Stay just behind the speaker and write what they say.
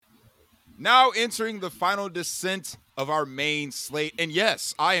Now entering the final descent of our main slate. And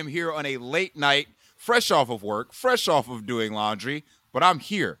yes, I am here on a late night, fresh off of work, fresh off of doing laundry, but I'm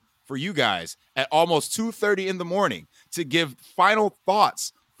here for you guys at almost 2:30 in the morning to give final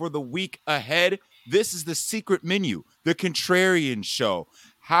thoughts for the week ahead. This is the secret menu, the Contrarian Show.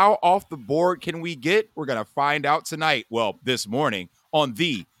 How off the board can we get? We're going to find out tonight. Well, this morning on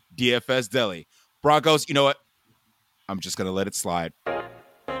the DFS Deli. Broncos, you know what? I'm just going to let it slide.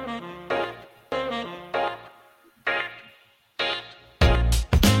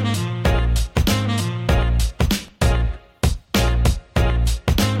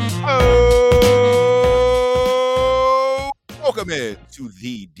 Welcome in to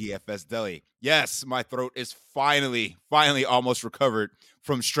the DFS Deli. Yes, my throat is finally almost recovered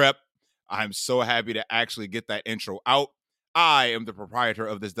from strep. I'm so happy to actually get that intro out. I am the proprietor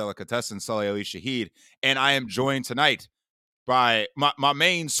of this delicatessen, Saleh Ali Shahid, and I am joined tonight by my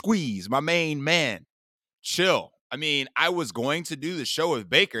main squeeze, my main man, Chill. I mean, I was going to do the show with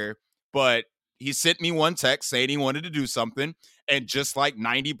Baker, but he sent me one text saying he wanted to do something, and just like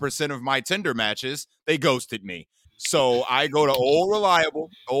 90% of my Tinder matches, they ghosted me. So I go to old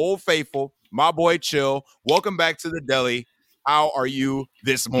reliable, old faithful, my boy Chill. Welcome back to the deli. How are you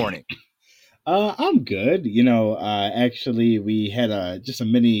this morning? I'm good. Actually, we had just a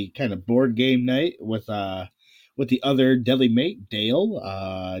mini kind of board game night with the other deli mate,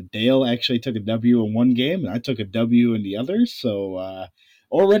 Dale. Dale actually took a W in one game, and I took a W in the other. So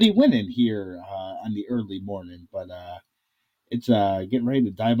already winning here on the early morning, but it's getting ready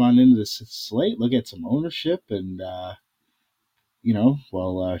to dive on into this slate. Look at some ownership, and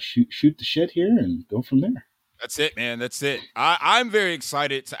shoot the shit here and go from there. That's it, man. That's it. I'm very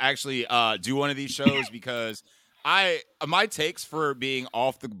excited to actually do one of these shows because my takes for being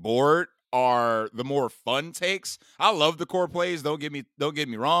off the board are the more fun takes. I love the core plays. Don't get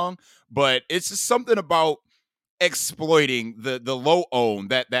me wrong, but it's just something about exploiting the low own,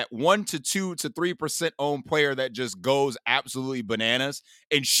 that 1 to 2 to 3% own player that just goes absolutely bananas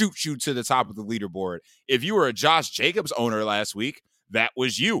and shoots you to the top of the leaderboard. If you were a Josh Jacobs owner last week, that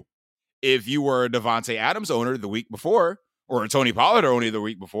was you. If you were a Devontae Adams owner the week before, or a Tony Pollard owner the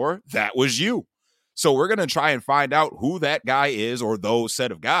week before, that was you. So we're going to try and find out who that guy is, or those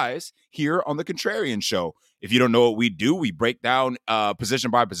set of guys, here on the Contrarian Show. If you don't know what we do, we break down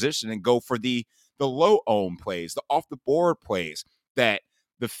position by position and go for the low own plays, the off the board plays that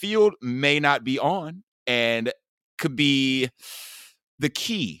the field may not be on and could be the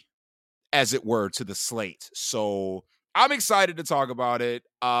key, as it were, to the slate. So I'm excited to talk about it.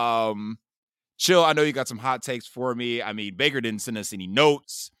 Chill, I know you got some hot takes for me. I mean, Baker didn't send us any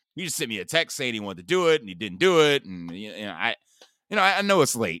notes. He just sent me a text saying he wanted to do it, and he didn't do it. And I know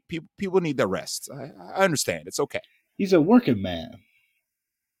it's late. People need their rest. I understand. It's okay. He's a working man.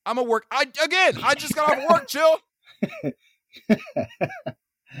 I'm a work. I just got off work. Chill.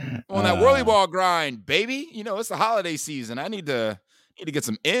 On that whirly ball grind, baby. It's the holiday season. I need to get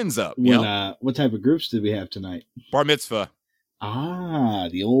some ends up. What type of groups did we have tonight? Bar mitzvah.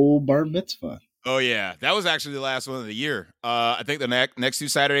 The old bar mitzvah. Oh yeah, that was actually the last one of the year. I think the next 2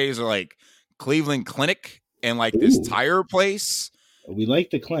 Saturdays are like Cleveland Clinic and like this tire place. We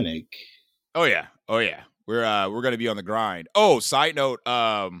like the clinic. Oh yeah. We're gonna be on the grind. Oh, side note,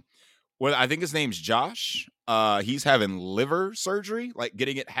 well, I think his name's Josh. He's having liver surgery, like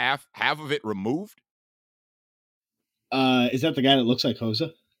getting it half of it removed. Is that the guy that looks like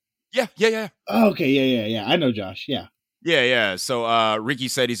Hosa? Yeah. Oh, okay, yeah. I know Josh. Yeah. So Ricky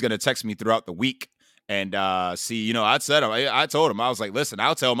said he's gonna text me throughout the week and see. I told him, I was like, listen,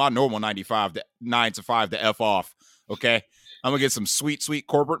 I'll tell my normal 9 to 5 to F off. Okay, I'm gonna get some sweet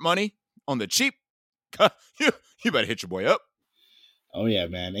corporate money on the cheap. You better hit your boy up. Oh yeah,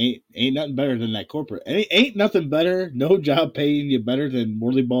 man. Ain't nothing better than that corporate. Ain't nothing better. No job paying you better than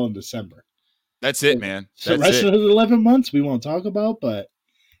Whirly Ball in December. That's it, man. The rest of the 11 months we won't talk about, but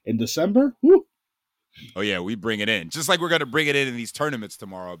in December, whoo. Oh yeah, we bring it in. Just like we're going to bring it in these tournaments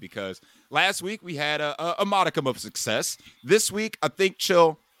tomorrow, because last week we had a modicum of success. This week, I think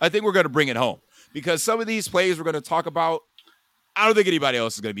we're going to bring it home, because some of these plays we're going to talk about, I don't think anybody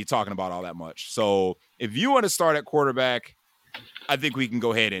else is going to be talking about all that much. So if you want to start at quarterback, I think we can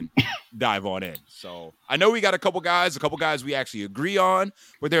go ahead and dive on in. So I know we got a couple guys we actually agree on,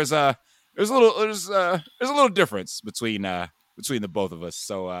 but there's a little difference between the both of us.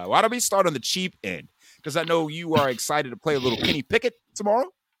 So why don't we start on the cheap end? Because I know you are excited to play a little Kenny Pickett tomorrow.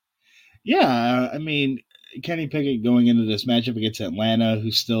 Yeah, I mean, Kenny Pickett going into this matchup against Atlanta, who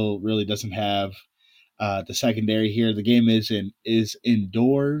still really doesn't have the secondary here. The game is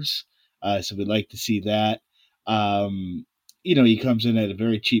indoors, so we'd like to see that. he comes in at a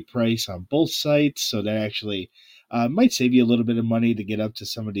very cheap price on both sites, so that actually might save you a little bit of money to get up to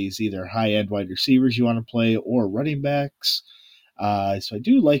some of these either high end wide receivers you want to play or running backs. So I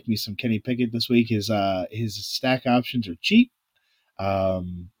do like me some Kenny Pickett this week. His stack options are cheap,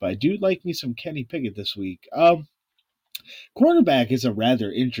 but I do like me some Kenny Pickett this week. Quarterback is a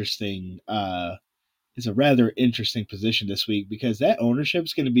rather interesting position this week because that ownership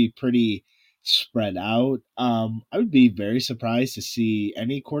is going to be pretty spread out. I would be very surprised to see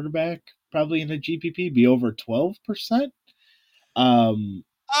any quarterback probably in the GPP be over 12%. Um,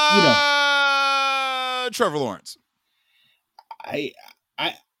 you know, Trevor Lawrence. I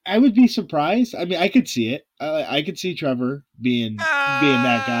I I would be surprised. I mean, I could see it. I could see Trevor being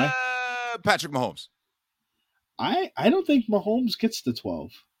that guy. Patrick Mahomes. I don't think Mahomes gets to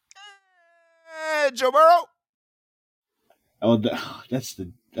 12. Joe Burrow. Oh, that's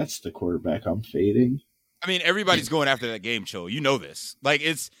the quarterback I'm fading. I mean, everybody's going after that game, Cho. You know this. Like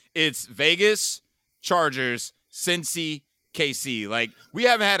it's Vegas, Chargers, Cincy, KC. Like we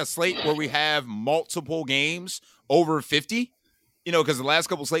haven't had a slate where we have multiple games over 50. Because the last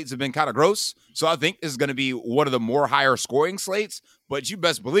couple slates have been kind of gross. So I think this is going to be one of the more higher scoring slates. But you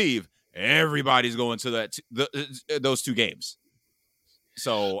best believe everybody's going to those two games.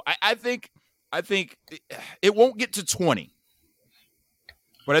 So I think it won't get to 20.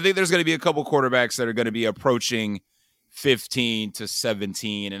 But I think there's going to be a couple quarterbacks that are going to be approaching 15 to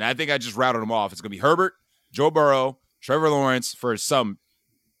 17. And I think I just routed them off. It's going to be Herbert, Joe Burrow, Trevor Lawrence for some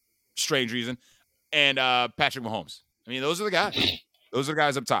strange reason, and Patrick Mahomes. I mean, those are the guys. Those are the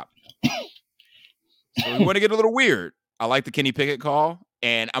guys up top. So we want to get a little weird. I like the Kenny Pickett call,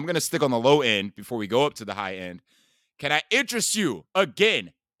 and I'm going to stick on the low end before we go up to the high end. Can I interest you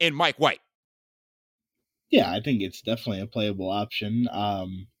again in Mike White? Yeah, I think it's definitely a playable option.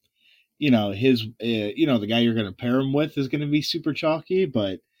 The guy you're going to pair him with is going to be super chalky,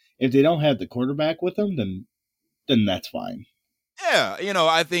 but if they don't have the quarterback with them, then that's fine. Yeah,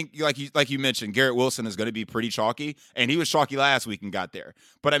 I think like you mentioned, Garrett Wilson is going to be pretty chalky, and he was chalky last week and got there.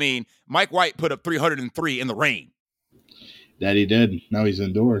 But I mean, Mike White put up 303 in the rain. That he did. Now he's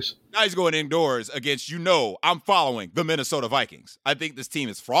indoors. Now he's going indoors against, I'm following the Minnesota Vikings. I think this team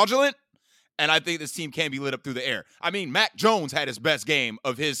is fraudulent, and I think this team can be lit up through the air. I mean, Mac Jones had his best game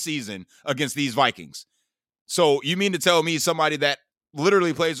of his season against these Vikings. So you mean to tell me somebody that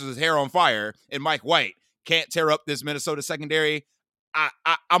literally plays with his hair on fire and Mike White can't tear up this Minnesota secondary?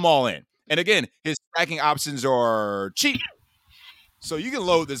 I'm all in. And again, his tracking options are cheap. So you can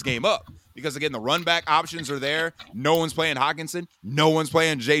load this game up because, again, the run back options are there. No one's playing Hawkinson. No one's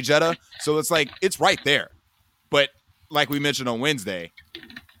playing Jay Jetta. So it's like, it's right there. But like we mentioned on Wednesday,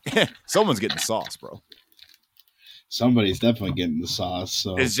 someone's getting the sauce, bro. Somebody's definitely getting the sauce.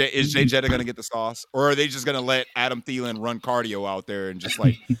 So is Jay Jetta going to get the sauce, or are they just going to let Adam Thielen run cardio out there and just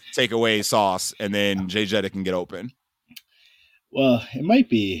like take away sauce, and then Jay Jetta can get open? Well, it might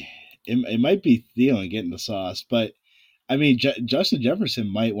be Thielen getting the sauce, but I mean, Justin Jefferson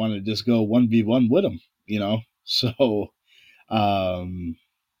might want to just go 1v1 with him, So, I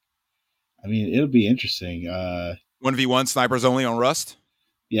mean, it'll be interesting. 1v1 snipers only on Rust.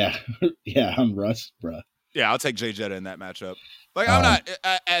 Yeah, yeah, on Rust, bruh. Yeah, I'll take Jay Jetta in that matchup. Like, I'm not,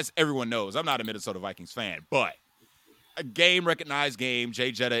 as everyone knows, I'm not a Minnesota Vikings fan, but a recognized game.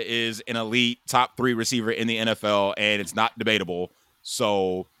 Jay Jetta is an elite top 3 receiver in the NFL, and it's not debatable.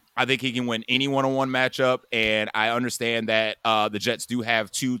 So I think he can win any one-on-one matchup, and I understand that the Jets do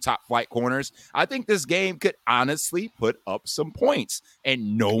have 2 top flight corners. I think this game could honestly put up some points,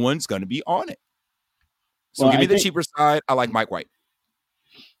 and no one's going to be on it. So give me the cheaper side. I like Mike White.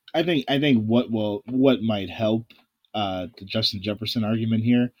 I think what might help the Justin Jefferson argument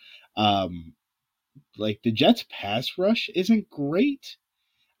here, like the Jets pass rush isn't great.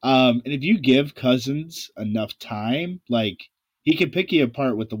 And if you give Cousins enough time, like he can pick you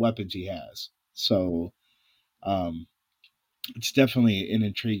apart with the weapons he has. So it's definitely an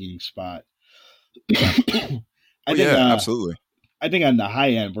intriguing spot. Absolutely. I think on the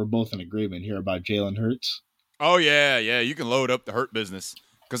high end, we're both in agreement here about Jalen Hurts. Oh, yeah. You can load up the Hurt business.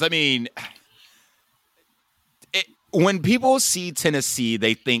 Because, I mean, when people see Tennessee,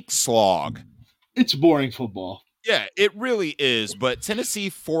 they think slog. It's boring football. Yeah, it really is. But Tennessee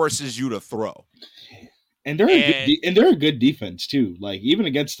forces you to throw. And they're a good defense, too. Like, even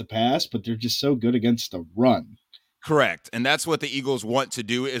against the pass, but they're just so good against the run. Correct. And that's what the Eagles want to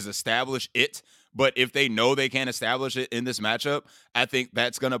do is establish it. But if they know they can't establish it in this matchup, I think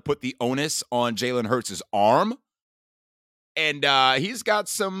that's going to put the onus on Jalen Hurts' arm. And he's got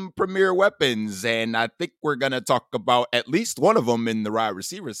some premier weapons, and I think we're going to talk about at least one of them in the wide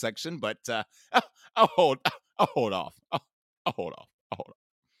receiver section, but I'll hold off. I'll hold off. I'll hold off.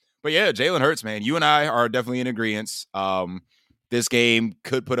 But yeah, Jalen Hurts, man, you and I are definitely in agreement. This game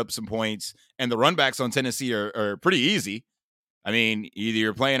could put up some points, and the run backs on Tennessee are pretty easy. I mean, either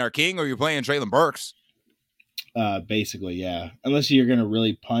you're playing our king or you're playing Traylon Burks. Basically, yeah. Unless you're gonna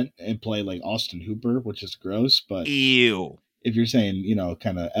really punt and play like Austin Hooper, which is gross. But Ew. if you're saying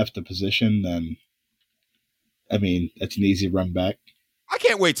kind of f the position, then I mean that's an easy run back. I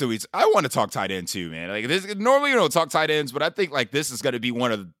can't wait till I want to talk tight end too, man. Like this, normally you don't talk tight ends, but I think like this is going to be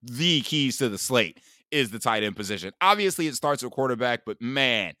one of the keys to the slate is the tight end position. Obviously, it starts with quarterback, but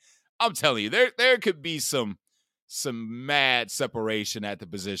man, I'm telling you, there could be some mad separation at the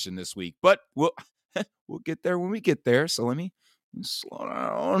position this week. But we'll get there when we get there. So let me slow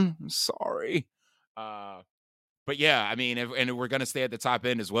down. I'm sorry. But yeah, I mean, and we're gonna stay at the top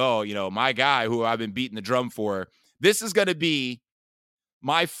end as well. My guy who I've been beating the drum for. This is gonna be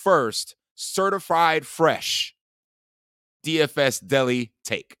my first certified fresh DFS deli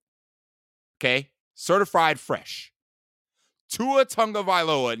take. Okay? Certified fresh. Tua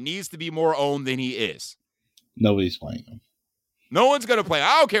Tagovailoa needs to be more owned than he is. Nobody's playing him. No one's going to play.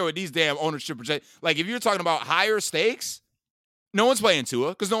 I don't care what these damn ownership project. Like, if you're talking about higher stakes, no one's playing Tua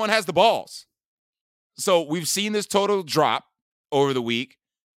because no one has the balls. So we've seen this total drop over the week.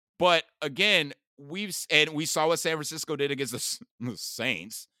 But again, we saw what San Francisco did against the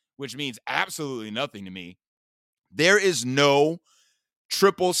Saints, which means absolutely nothing to me. There is no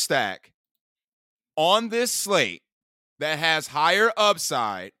triple stack on this slate that has higher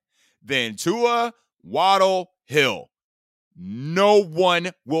upside than Tua, Waddle, Hill. No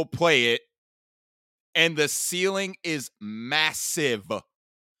one will play it, and the ceiling is massive.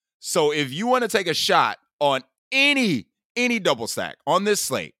 So if you want to take a shot on any double stack on this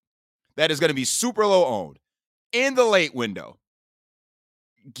slate that is going to be super low owned in the late window,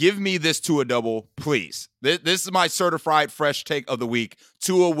 give me this Tua double, please. This is my certified fresh take of the week.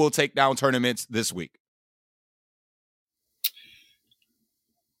 Tua will take down tournaments this week.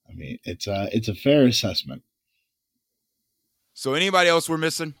 I mean, it's a fair assessment. So anybody else we're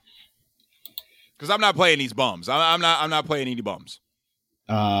missing? Because I'm not playing these bums. I'm not playing any bums.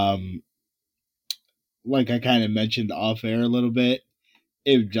 Like I kind of mentioned off air a little bit,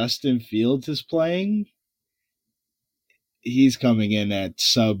 if Justin Fields is playing, he's coming in at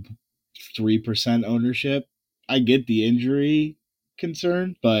sub 3% ownership. I get the injury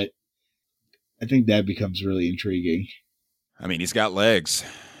concern, but I think that becomes really intriguing. I mean, he's got legs.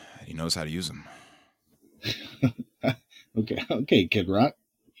 He knows how to use them. Okay, Kid Rock.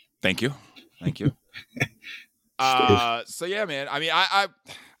 Thank you. So yeah, man. I mean,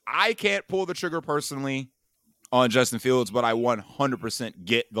 I can't pull the trigger personally on Justin Fields, but I 100%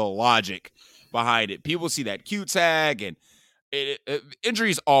 get the logic behind it. People see that Q tag, and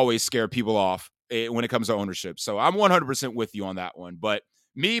injuries always scare people off when it comes to ownership. So I'm 100% with you on that one. But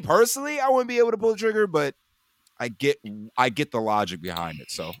me personally, I wouldn't be able to pull the trigger, but I get the logic behind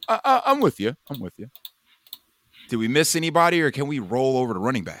it. So I'm with you. Did we miss anybody, or can we roll over to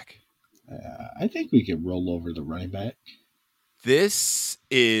running back? I think we can roll over the running back. This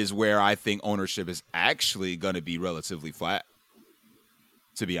is where I think ownership is actually going to be relatively flat,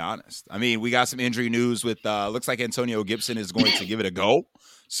 to be honest. I mean, we got some injury news with looks like Antonio Gibson is going to give it a go.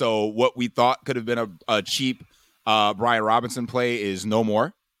 So what we thought could have been a cheap Brian Robinson play is no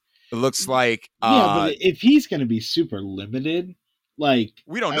more. It looks like but if he's going to be super limited, like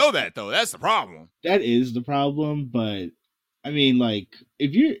we don't know that though. That's the problem. That is the problem. But I mean, like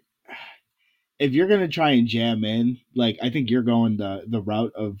if you're going to try and jam in, like I think you're going the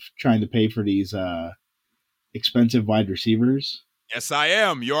route of trying to pay for these expensive wide receivers. Yes, I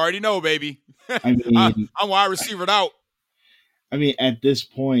am. You already know, baby. I mean, I'm wide receivered out. I mean, at this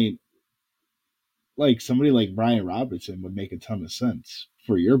point, like somebody like Brian Robinson would make a ton of sense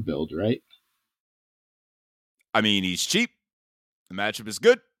for your build, right? I mean, he's cheap. The matchup is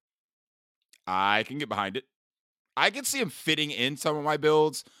good. I can get behind it. I can see him fitting in some of my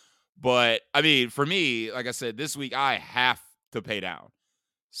builds, but I mean, for me, like I said, this week I have to pay down.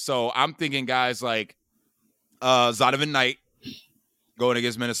 So I'm thinking guys like Zonovan Knight going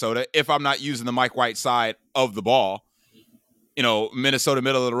against Minnesota. If I'm not using the Mike White side of the ball, Minnesota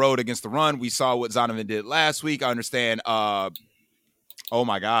middle of the road against the run. We saw what Zonovan did last week. I understand. Oh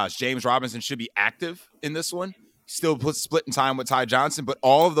my gosh, James Robinson should be active in this one. Still splitting time with Ty Johnson, but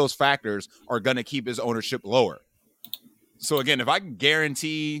all of those factors are going to keep his ownership lower. So again, if I can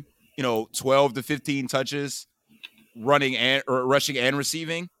guarantee, 12 to 15 touches running or rushing and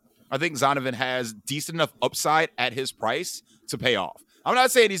receiving, I think Zonovan has decent enough upside at his price to pay off. I'm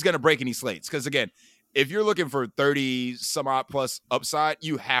not saying he's going to break any slates because again, if you're looking for 30 some odd plus upside,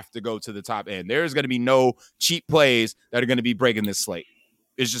 you have to go to the top end. There's going to be no cheap plays that are going to be breaking this slate.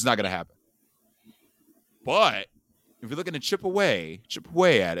 It's just not going to happen. But if you're looking to chip away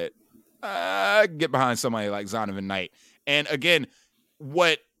at it, get behind somebody like Zonovan Knight. And again,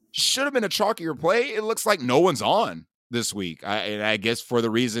 what should have been a chalkier play, it looks like no one's on this week. I guess for the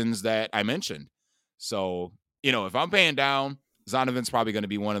reasons that I mentioned. So, if I'm paying down, Zonovan's probably going to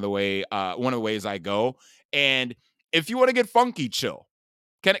be one of the ways I go. And if you want to get funky, chill.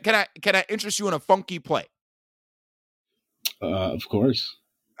 Can I interest you in a funky play? Of course.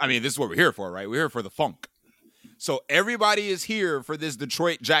 I mean, this is what we're here for, right? We're here for the funk. So everybody is here for this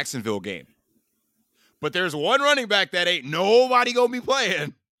Detroit-Jacksonville game. But there's one running back that ain't nobody going to be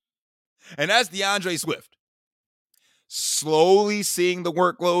playing, and that's DeAndre Swift. Slowly seeing the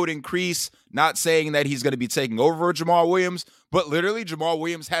workload increase, not saying that he's going to be taking over Jamal Williams, but literally Jamal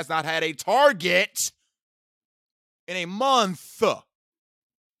Williams has not had a target in a month.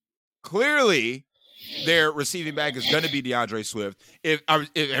 Clearly, their receiving back is going to be DeAndre Swift. If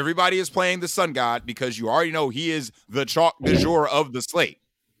everybody is playing the Sun God, because you already know he is the chalk du jour of the slate,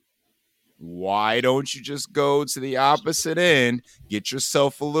 why don't you just go to the opposite end, get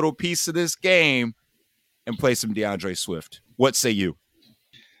yourself a little piece of this game, and play some DeAndre Swift? What say you?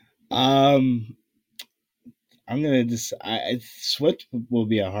 I'm gonna just. Swift will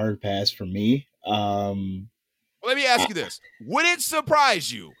be a hard pass for me. Let me ask you this: would it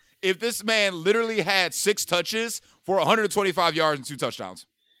surprise you if this man literally had 6 touches for 125 yards and 2 touchdowns?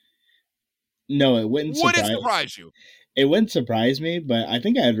 No, it wouldn't Would it surprise. surprise you? It wouldn't surprise me, but I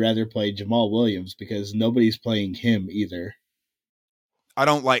think I'd rather play Jamal Williams because nobody's playing him either. I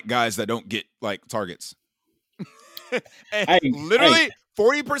don't like guys that don't get like targets. And I literally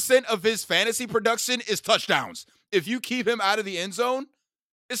 40% of his fantasy production is touchdowns. If you keep him out of the end zone,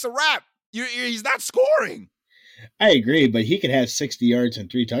 it's a wrap. He's not scoring. I agree, but he could have 60 yards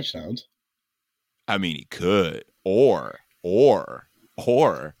and 3 touchdowns. I mean, he could. Or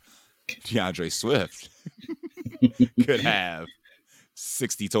DeAndre Swift could have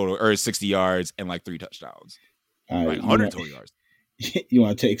 60 total or 60 yards and like 3 touchdowns. Like 100 total yards. You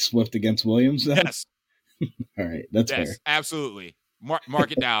want to take Swift against Williams then? Yes. All right, that's fair. Absolutely.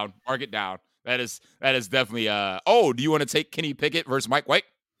 Mark it down. Mark it down. That is definitely do you want to take Kenny Pickett versus Mike White?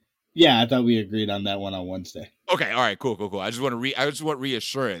 Yeah, I thought we agreed on that one on Wednesday. Okay, all right, cool. I just want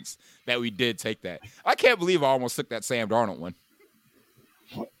reassurance that we did take that. I can't believe I almost took that Sam Darnold one.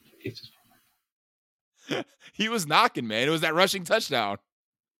 What? He was knocking, man. It was that rushing touchdown.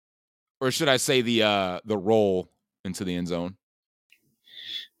 Or should I say the roll into the end zone?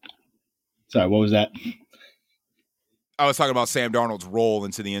 Sorry, what was that? I was talking about Sam Darnold's roll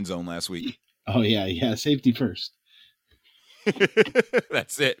into the end zone last week. Oh yeah, safety first.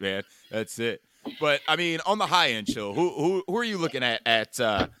 That's it, man. That's it. But I mean, on the high end, chill. Who are you looking at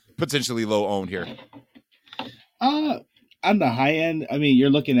potentially low owned here? On the high end, I mean, you're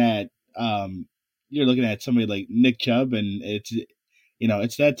looking at somebody like Nick Chubb, and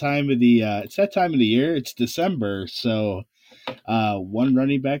it's that time of the year. It's December, so one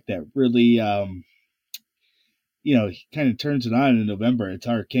running back that really kind of turns it on in November. It's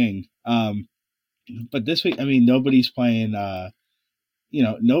our king. But this week, I mean, nobody's playing. No,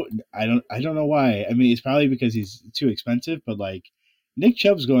 I don't know why. I mean, it's probably because he's too expensive. But like, Nick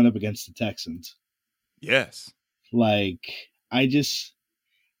Chubb's going up against the Texans. Yes. Like, I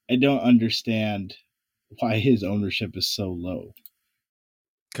don't understand why his ownership is so low.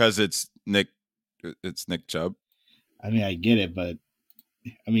 Because it's Nick Chubb. I mean, I get it, but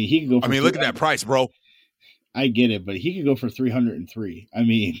I mean, he could go. I mean, look at that price, bro. I get it, but he could go for 303. I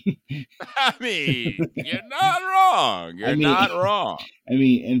mean, you're not wrong. You're not wrong. I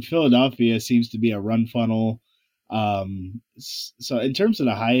mean, and Philadelphia seems to be a run funnel. So in terms of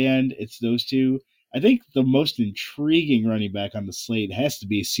the high end, it's those two. I think the most intriguing running back on the slate has to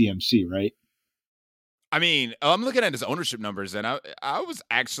be CMC, right? I mean, I'm looking at his ownership numbers, and I was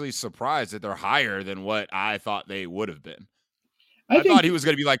actually surprised that they're higher than what I thought they would have been. I thought he was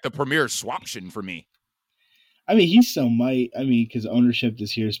going to be like the premier swaption for me. I mean, he still might. I mean, because ownership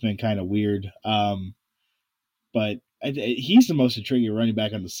this year has been kind of weird. But he's the most intriguing running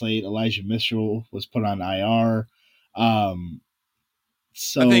back on the slate. Elijah Mitchell was put on IR.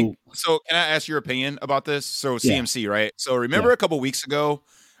 So can I ask your opinion about this? So CMC, right? So remember a couple weeks ago,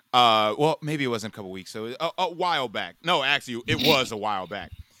 well, maybe it wasn't a couple weeks, so a while back. No, actually, it was a while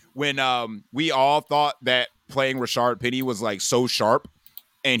back when we all thought that playing Rashard Penny was like so sharp,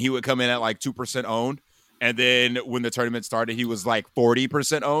 and he would come in at like 2% owned. And then when the tournament started, he was like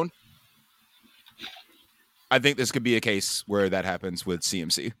 40% owned. I think this could be a case where that happens with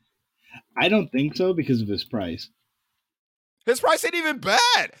CMC. I don't think so because of his price. His price ain't even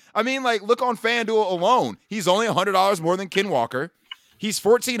bad. I mean, like, look on FanDuel alone. He's only $100 more than Ken Walker. He's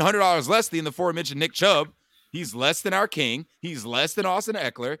 $1,400 less than the aforementioned Nick Chubb. He's less than our King. He's less than Austin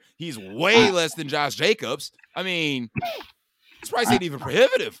Eckler. He's way I less than Josh Jacobs. I mean, his price I, ain't even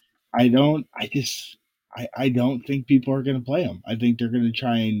prohibitive. I don't. I don't think people are going to play him. I think they're going to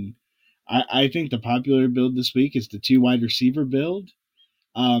try and. I think the popular build this week is the 2 wide receiver build.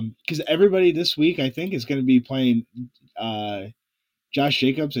 Because everybody this week, I think, is going to be playing uh, Josh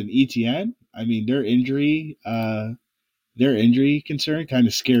Jacobs and ETN. I mean, their injury concern kind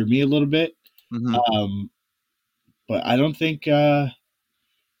of scared me a little bit. Mm-hmm. Um, but I don't think I,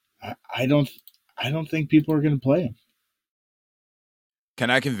 I don't I don't think people are going to play him. Can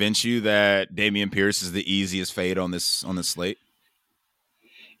I convince you that Damian Pierce is the easiest fade on this slate?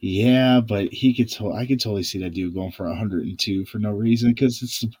 Yeah, but I could totally see that dude going for 102 for no reason because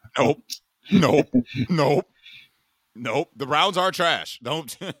it's the Nope. Browns. Nope. Nope. Nope. The Browns are trash.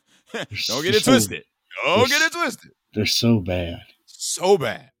 Don't don't get They're it so twisted. they're Don't get it twisted. they're so bad. So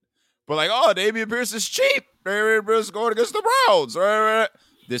bad. But like, oh, Damian Pierce is cheap. Damian Pierce is going against the Browns. Right.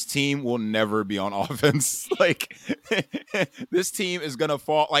 This team will never be on offense. Like, this team is gonna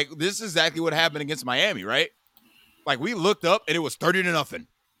fall. Like, this is exactly what happened against Miami, right? Like, we looked up and it was 30-0.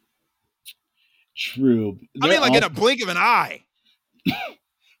 True. I They're mean, like in off, a blink of an eye.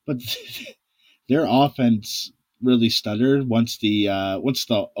 but their offense really stuttered once the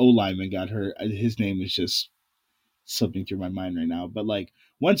O lineman got hurt. His name is just slipping through my mind right now. But like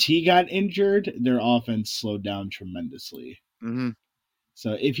once he got injured, their offense slowed down tremendously. Mm-hmm.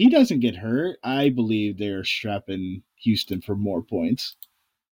 So if he doesn't get hurt, I believe they're strapping Houston for more points.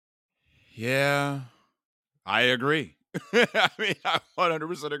 Yeah, I agree. I mean, I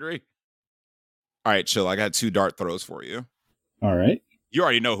 100% agree. All right, chill. I got 2 dart throws for you. All right, You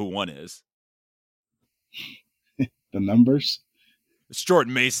already know who one is. the numbers. It's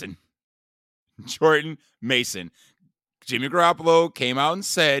Jordan Mason. Jordan Mason. Jimmy Garoppolo came out and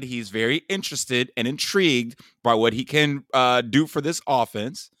said he's very interested and intrigued by what he can do for this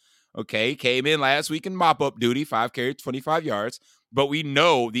offense. Okay, came in last week in mop-up duty, 5 carries, 25 yards. But we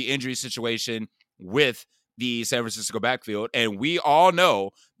know the injury situation with the San Francisco backfield, and we all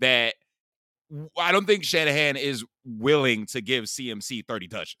know that I don't think Shanahan is willing to give CMC 30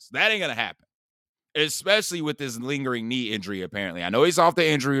 touches. That ain't going to happen, especially with this lingering knee injury, apparently. I know he's off the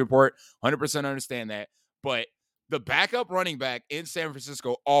injury report, 100% understand that, but the backup running back in San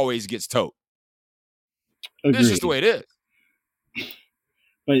Francisco always gets towed. It's just the way Agreed. it is.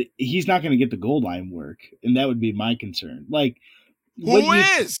 But he's not going to get the goal line work, and that would be my concern. Like, what Who you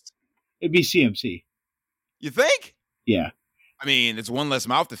is? it'd be CMC. You think? Yeah. I mean, it's one less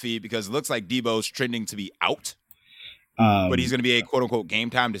mouth to feed because it looks like Debo's trending to be out, but he's Um, going to be a quote unquote game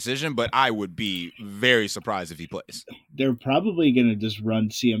time decision. But I would be very surprised if he plays. they're probably going to just run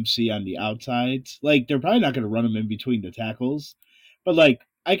CMC on the outsides. Like, they're probably not going to run him in between the tackles. But, like,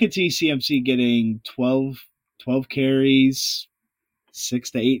 I could see CMC getting 12 carries,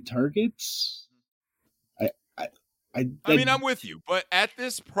 6 to 8 targets. I, I, I mean, I'm with you, but at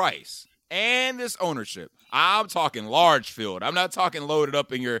this price and this ownership, I'm talking large field. I'm not talking loaded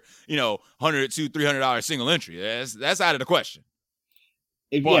up in your, $100, $200, $300 single entry. That's out of the question.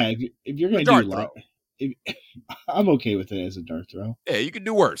 But if you're a going to do dart lot, throw, if, I'm okay with it as a dart throw. yeah, you could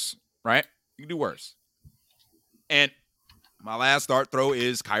do worse, right? You can do worse. And my last dart throw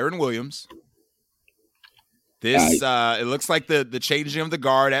is Kyron Williams. This it looks like the changing of the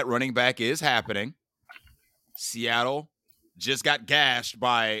guard at running back is happening. Seattle just got gashed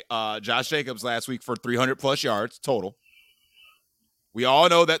by Josh Jacobs last week for 300 plus yards total. We all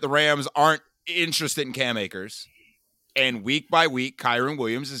know that the Rams aren't interested in Cam Akers. And week by week, Kyron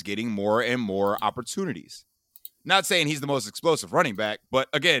Williams is getting more and more opportunities. Not saying he's the most explosive running back, but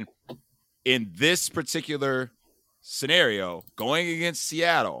again, in this particular scenario, going against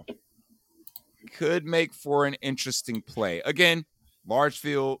Seattle could make for an interesting play. Again, large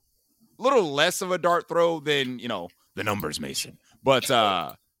field, a little less of a dart throw than, the numbers, Mason. But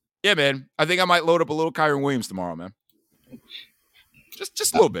yeah, man, I think I might load up a little Kyron Williams tomorrow, man.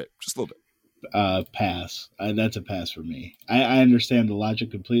 Just a little bit. Just a little bit. Pass. That's a pass for me. I understand the logic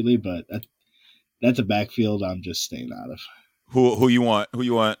completely, but that's a backfield I'm just staying out of. Who you want? Who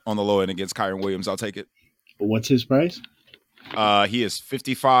you want on the low end against Kyron Williams? I'll take it. What's his price? He is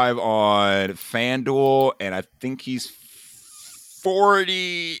 55 on FanDuel, and I think he's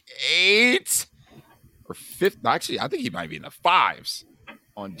 48 or 50. Actually, I think he might be in the fives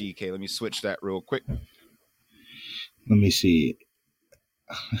on DK. Let me switch that real quick. Let me see.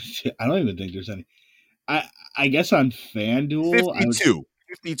 I don't even think there's any. I guess on FanDuel, 52.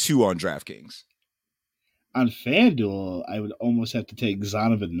 52 on DraftKings. On FanDuel, I would almost have to take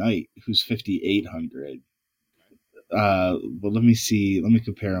Zonovan Knight, who's 5,800. Well, let me see. Let me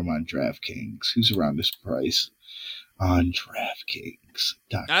compare him on DraftKings. Who's around this price on And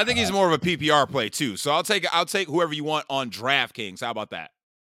I think he's DraftKings.com? more of a PPR play too. So I'll take whoever you want on DraftKings. How about that?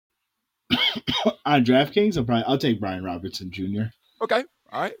 On DraftKings, I'll take Brian Robertson Jr. Okay.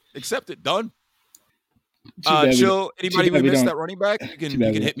 All right. Accept it. Done. Too bad we don't. Chill. Too Anybody bad we we missed don't. that running back? You Too can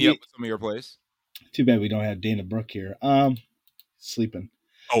bad we don't. hit me up with some of your plays. Too bad we don't have Dana Brooke here. Sleeping.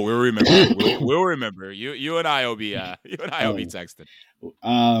 Oh, we'll remember. We'll remember. You and I will be texting.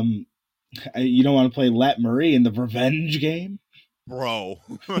 You don't want to play Lat Murray in the revenge game? Bro.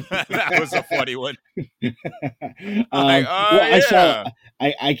 That was a funny one. I saw.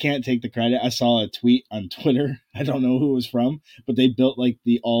 I can't take the credit. I saw a tweet on Twitter. I don't know who it was from, but they built like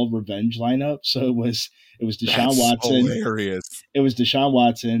the all revenge lineup. So it was Deshaun Watson. Hilarious. It was Deshaun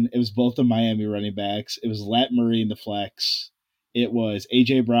Watson. It was both the Miami running backs. It was Lat Murray in the flex. It was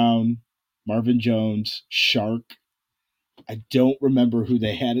AJ Brown, Marvin Jones, Shark. I don't remember who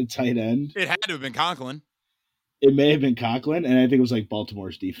they had at tight end. It had to have been Conklin. It may have been Conklin, and I think it was like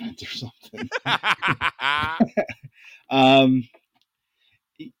Baltimore's defense or something.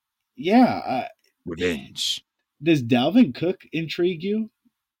 Yeah. Revenge. Does Dalvin Cook intrigue you?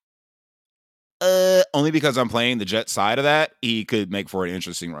 Only because I'm playing the Jet side of that, he could make for an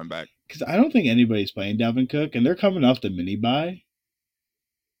interesting run back. Because I don't think anybody's playing Dalvin Cook, and they're coming off the mini bye,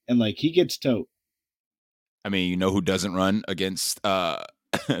 and like he gets tote. I mean, you know who doesn't run against the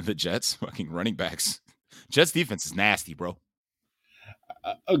Jets? Fucking running backs. Jets defense is nasty, bro.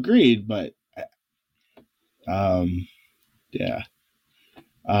 Agreed, but yeah.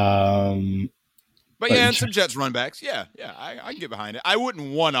 But yeah, and some Jets run backs. Yeah, I can get behind it. I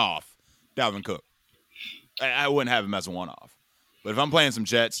wouldn't one off Dalvin Cook. I wouldn't have him as a one off. But if I'm playing some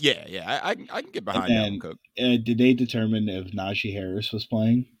Jets, I can get behind Dalvin Cook. Did they determine if Najee Harris was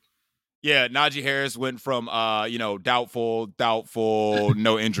playing? Yeah, Najee Harris went from doubtful,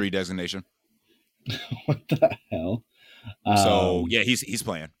 no injury designation. What the hell? So yeah, he's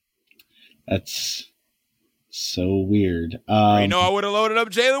playing. That's so weird. I would have loaded up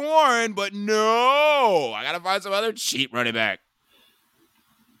Jalen Warren, but no, I gotta find some other cheap running back.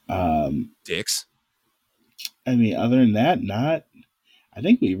 Dicks. I mean, other than that, not. I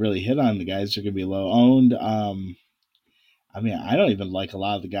think we really hit on the guys that are gonna be low owned. I mean, I don't even like a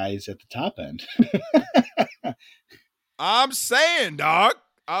lot of the guys at the top end. I'm saying, dog.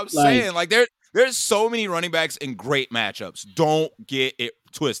 Saying, there's so many running backs in great matchups. Don't get it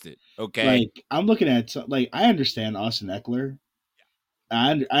twisted, okay? Like, I'm looking at, I understand Austin Eckler.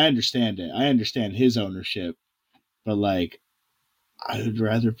 I understand it. I understand his ownership. But, like, I would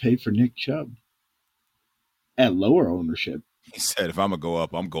rather pay for Nick Chubb at lower ownership. He said, if I'm going to go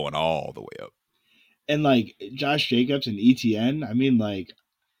up, I'm going all the way up. And, like, Josh Jacobs and ETN, I mean, like,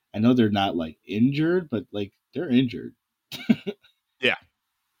 I know they're not, like, injured, but, like, they're injured. Yeah.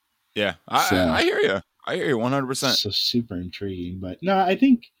 Yeah. I hear you. I hear you 100%. So super intriguing. But, no, I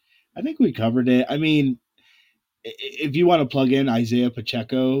think we covered it. I mean, if you want to plug in Isaiah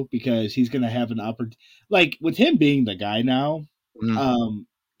Pacheco, because he's going to have an opportunity, like, with him being the guy now,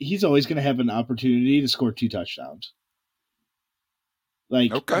 he's always going to have an opportunity to score 2 touchdowns.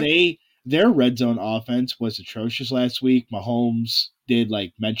 Like, their red zone offense was atrocious last week. Mahomes did,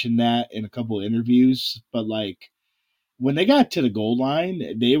 like, mention that in a couple of interviews. But, like, when they got to the goal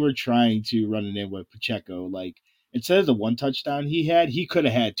line, they were trying to run it in with Pacheco. Like, instead of the 1 touchdown he could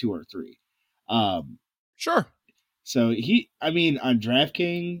have had 2 or 3. Sure. So on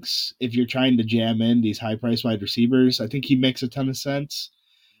DraftKings, if you're trying to jam in these high-priced wide receivers, I think he makes a ton of sense.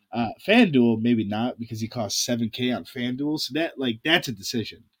 FanDuel, maybe not, because he costs $7,000 on FanDuel. So that's a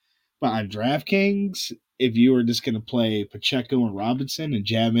decision. But on DraftKings, if you were just going to play Pacheco and Robinson and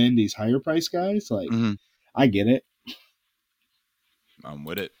jam in these higher-priced guys, I get it. I'm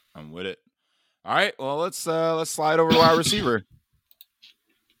with it. All right, well, let's slide over to wide receiver.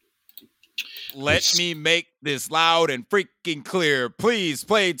 Let me make this loud and freaking clear. Please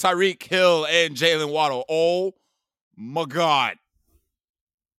play Tyreek Hill and Jalen Waddle. Oh my God.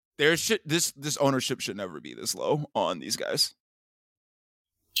 This ownership should never be this low on these guys.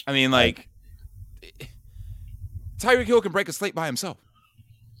 I mean, like, Tyreek Hill can break a slate by himself.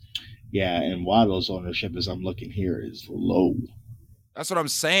 Yeah, and Waddle's ownership, as I'm looking here, is low. That's what I'm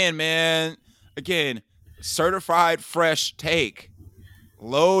saying, man. Again, certified fresh take.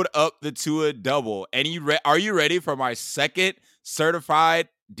 Load up the Tua double. And are you ready for my second certified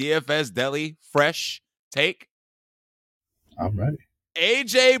DFS Deli fresh take? I'm ready.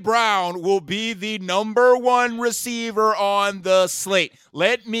 A.J. Brown will be the number one receiver on the slate.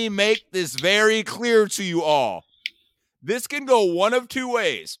 Let me make this very clear to you all. This can go one of two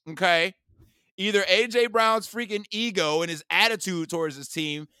ways, okay? Either A.J. Brown's freaking ego and his attitude towards his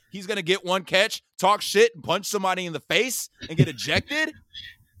team, he's going to get one catch, talk shit, and punch somebody in the face and get ejected,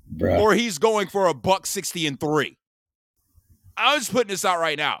 Bruh. or he's going for a $160-3. I'm just putting this out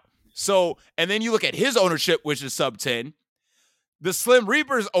right now. So, and then you look at his ownership, which is sub 10, the Slim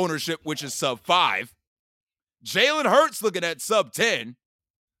Reaper's ownership, which is sub 5, Jalen Hurts looking at sub 10.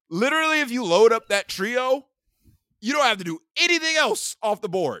 Literally, if you load up that trio, you don't have to do anything else off the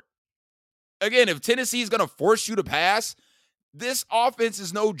board. Again, if Tennessee is going to force you to pass, this offense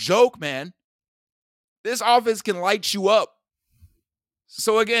is no joke, man. This offense can light you up.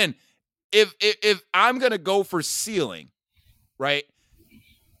 So again, if I'm going to go for ceiling, right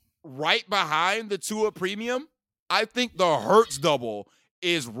behind the Tua premium, I think the Hurts double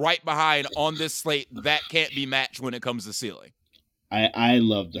is right behind on this slate. That can't be matched when it comes to ceiling. I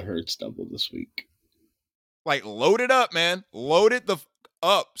love the Hurts double this week. Like, load it up, man. Load it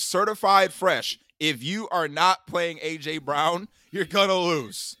up. Certified fresh. If you are not playing A.J. Brown, you're going to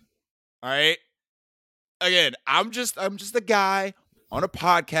lose. All right? Again, I'm just a guy on a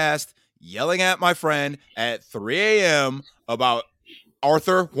podcast yelling at my friend at 3 a.m. about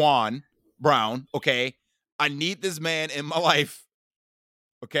Arthur Juan Brown, okay? I need this man in my life,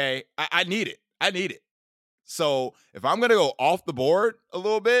 okay? I need it. I need it. So if I'm going to go off the board a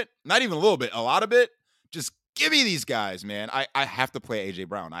little bit, not even a little bit, a lot of it, just give me these guys, man. I have to play A.J.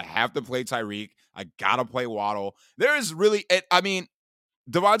 Brown. I have to play Tyreek. I got to play Waddle. There is really, I mean,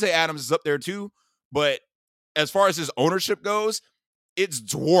 Devontae Adams is up there too, but as far as his ownership goes, it's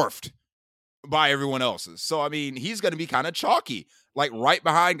dwarfed by everyone else's. So, I mean, he's going to be kind of chalky, like right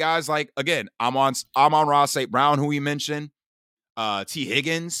behind guys like, again, I'm on Ross St. Brown, who we mentioned, T.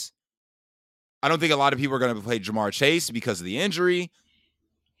 Higgins. I don't think a lot of people are going to play Jamar Chase because of the injury.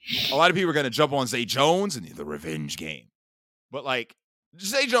 A lot of people are going to jump on Zay Jones in the revenge game. But, like,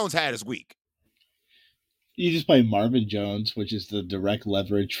 Zay Jones had his week. You just play Marvin Jones, which is the direct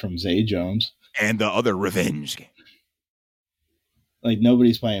leverage from Zay Jones. And the other revenge game. Like,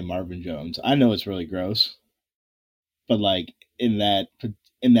 nobody's playing Marvin Jones. I know it's really gross. But, like, in that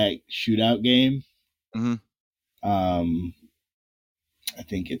shootout game, I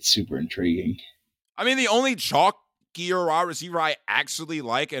think it's super intriguing. I mean, the only chalkier wide receiver I actually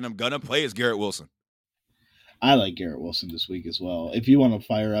like and I'm going to play is Garrett Wilson. I like Garrett Wilson this week as well. If you want to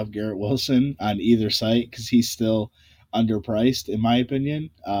fire up Garrett Wilson on either site, because he's still underpriced, in my opinion,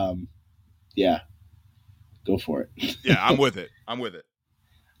 yeah, go for it. Yeah, I'm with it. 100%.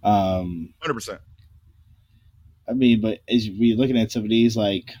 I mean, but as we're looking at some of these,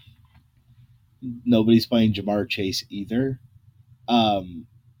 like, nobody's playing Jamar Chase either.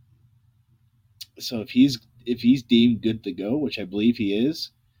 So if he's deemed good to go, which I believe he is,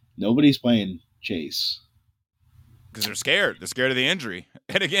 nobody's playing Chase. Because they're scared. They're scared of the injury.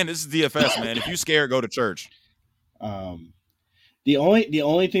 And again, this is DFS, man. If you scared, go to church. The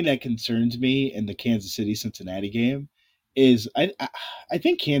only thing that concerns me in the Kansas City Cincinnati game is I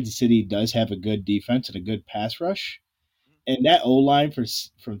think Kansas City does have a good defense and a good pass rush, and that O line from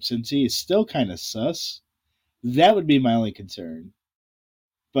Cincy is still kind of sus. That would be my only concern.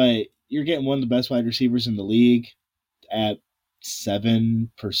 But you're getting one of the best wide receivers in the league at 7%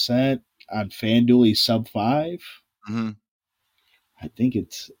 on FanDuel. He's sub 5. Mm-hmm. I think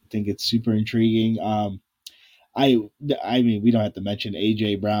it's super intriguing. I mean, we don't have to mention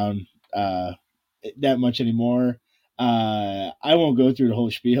A.J. Brown that much anymore. I won't go through the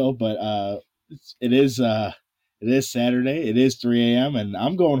whole spiel, but it is Saturday. It is 3 a.m. and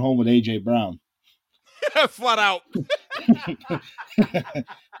I'm going home with A.J. Brown. Flat out.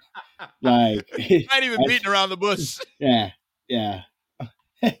 Like, I ain't even beating around the bush. Yeah.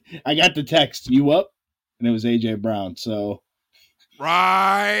 I got the text. You up? And it was A.J. Brown. So.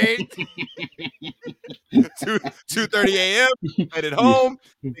 Right. 2:30 a.m. Headed home.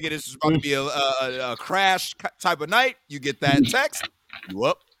 Thinking this is about to be a crash type of night. You get that text. You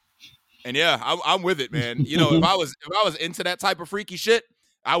up? And yeah, I'm with it, man. You know, if I was into that type of freaky shit,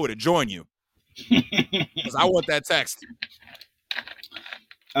 I would have joined you because I want that text.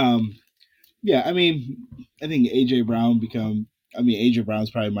 Yeah, I mean, I think A.J. Brown's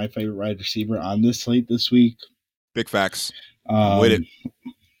probably my favorite wide receiver on this slate this week. Big facts. I'm with it.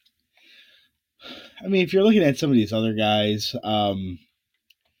 I mean, if you're looking at some of these other guys, I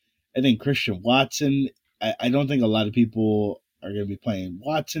think Christian Watson, I don't think a lot of people are going to be playing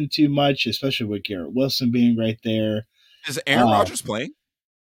Watson too much, especially with Garrett Wilson being right there. Is Aaron Rodgers playing?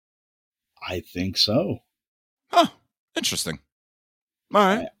 I think so. Huh. Interesting. All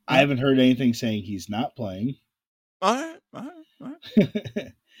right. I haven't heard anything saying he's not playing. All right. All right. All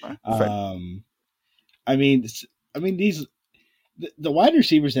right. All right. Fair. um, I mean, these the wide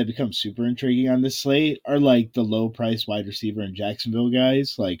receivers that become super intriguing on this slate are like the low price wide receiver in Jacksonville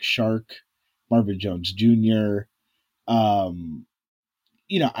guys like Shark, Marvin Jones Jr. Um,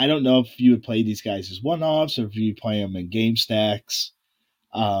 I don't know if you would play these guys as one offs or if you play them in game stacks.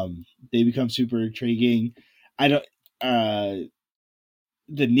 They become super intriguing. I don't.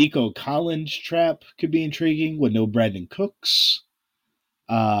 The Nico Collins trap could be intriguing with no Brandon Cooks.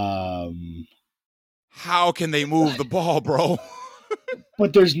 Um, How can they move the ball, bro?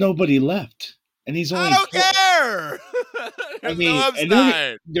 but there's nobody left, and he's I only don't four. care. I There's no mean, and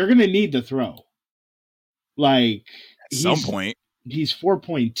upside. they're gonna need to throw. Like At some point. he's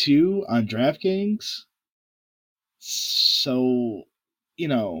 4.2 on DraftKings, so you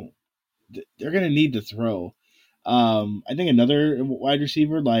know they're gonna need to throw. I think another wide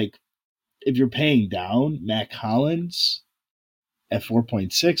receiver, like if you're paying down, Matt Collins at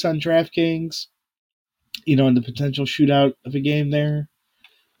 4.6 on DraftKings, in the potential shootout of a game there.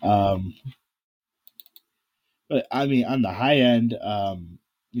 Um, but I mean, on the high end,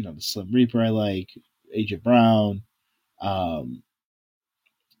 the Slim Reaper I like, Agent Brown. Um,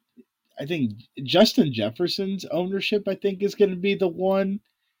 I think Justin Jefferson's ownership, I think, is going to be the one.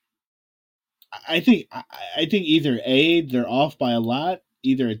 I think either they're off by a lot.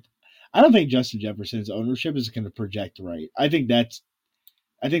 I don't think Justin Jefferson's ownership is going to project right. I think that's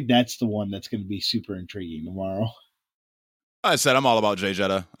the one that's going to be super intriguing tomorrow. I said I'm all about Jay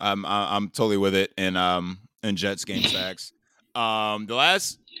Jetta. I'm totally with it in Jets game stacks. One of the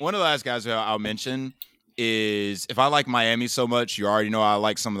last guys I'll mention is if I like Miami so much, you already know I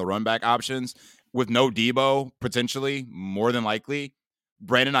like some of the run back options. With no Debo, potentially, more than likely,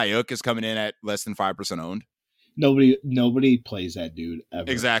 Brandon Ayuk is coming in at less than 5% owned. Nobody plays that dude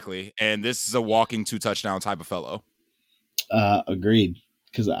ever. Exactly. And this is a walking 2 touchdown type of fellow. Agreed.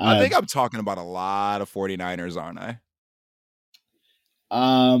 Because I think I'm talking about a lot of 49ers, aren't I?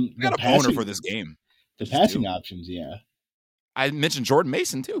 I the got a boner passing for this game. the Just passing do. options, yeah. I mentioned Jordan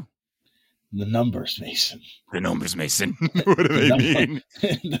Mason too. The numbers, Mason. The numbers, Mason. What do The they number. mean?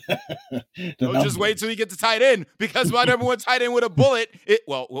 the Don't just wait till numbers. we get to tight end because my number one tight end with a bullet.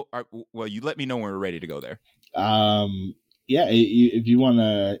 You let me know when we're ready to go there. Yeah. If you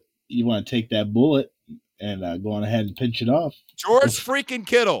wanna take that bullet and go on ahead and pinch it off. George freaking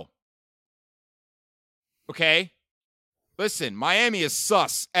Kittle. Okay. Listen, Miami is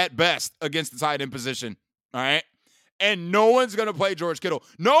sus at best against the tight end position. All right. And no one's going to play George Kittle.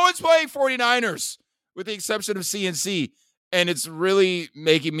 No one's playing 49ers with the exception of CNC. And it's really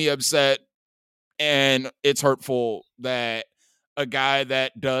making me upset. And it's hurtful that a guy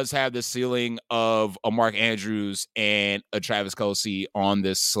that does have the ceiling of a Mark Andrews and a Travis Kelce on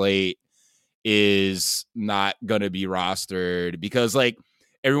this slate is not going to be rostered because, like,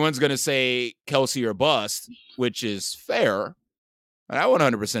 everyone's going to say Kelce or bust, which is fair. And I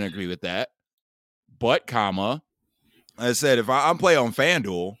 100% agree with that. But, as I said, if I'm playing on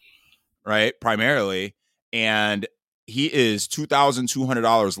Fanduel, right, primarily, and he is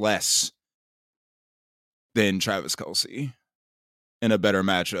 $2,200 less than Travis Kelce in a better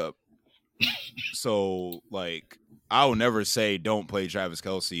matchup. So, like, I will never say don't play Travis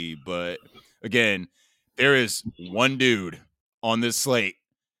Kelce, but again, there is one dude on this slate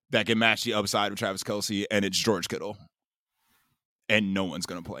that can match the upside of Travis Kelce, and it's George Kittle. And no one's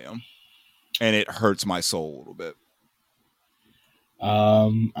going to play him. And it hurts my soul a little bit.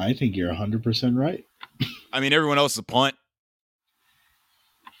 I think you're 100% right. I mean, everyone else is a punt.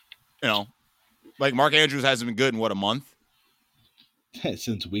 Like Mark Andrews hasn't been good in what, a month?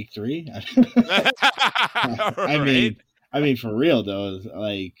 Since week 3. Right? I mean, for real though,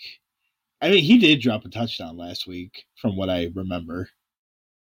 like, he did drop a touchdown last week, from what I remember.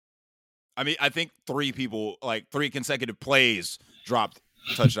 I mean, I think 3 consecutive plays dropped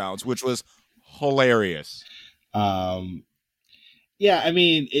touchdowns, which was hilarious. Yeah, I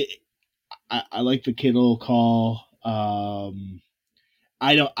mean, I like the Kittle call.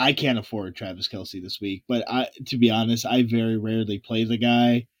 I can't afford Travis Kelce this week, but to be honest, I very rarely play the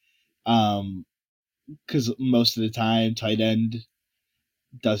guy. Because most of the time, tight end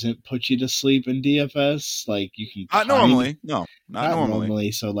doesn't put you to sleep in DFS. Like, you can Not normally. No, not not normally.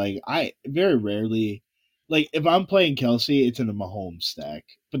 normally. So, like, I very rarely, like, if I'm playing Kelce, it's in a Mahomes stack,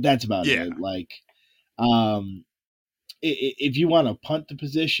 but that's about Yeah. it. Like, if you want to punt the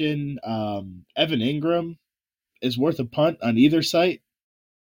position, Evan Ingram is worth a punt on either site.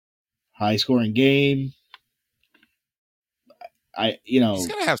 High scoring game. He's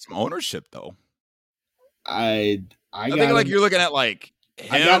gonna have some ownership though. I I got think like him. you're looking at like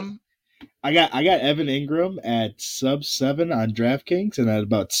I got Him. I got Evan Ingram at sub 7 on DraftKings and at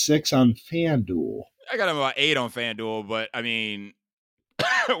about 6 on FanDuel. I got him about 8 on FanDuel, but I mean,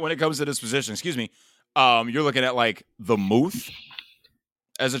 when it comes to this position, excuse me, you're looking at like the Muth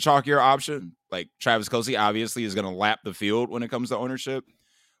as a chalkier option. Like Travis Kelce obviously is going to lap the field when it comes to ownership.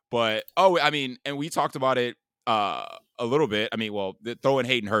 But I mean, and we talked about it a little bit. I mean, well, throwing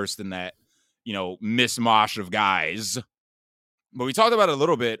Hayden Hurst in that, mishmash of guys. But we talked about it a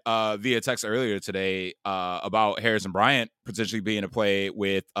little bit via text earlier today about Harrison Bryant potentially being a play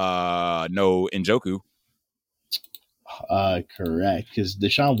with no Njoku. Correct, because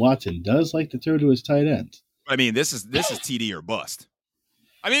Deshaun Watson does like to throw to his tight end. I mean, this is TD or bust.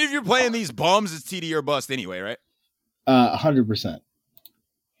 I mean, if you're playing these bums, it's TD or bust anyway, right? 100%.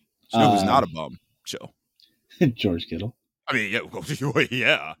 You know who's not a bum? Chill. George Kittle. I mean,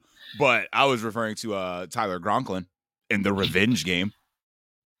 yeah. But I was referring to Tyler Gronklin in the revenge game.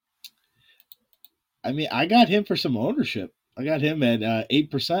 I mean, I got him for some ownership. I got him at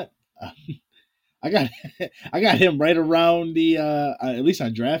 8%. I got him right around the at least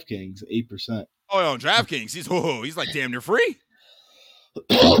on DraftKings 8%. Oh, on DraftKings, he's like damn near free.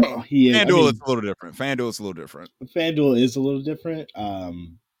 He is. FanDuel is a little different. FanDuel is a little different. FanDuel is a little different.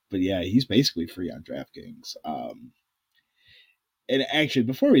 But yeah, he's basically free on DraftKings. And actually,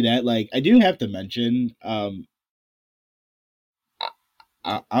 before we that, like I do have to mention, I'm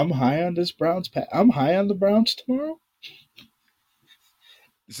high on this Browns. I'm high on the Browns tomorrow.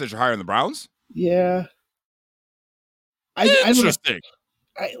 You said you're higher on the Browns? Yeah. Interesting.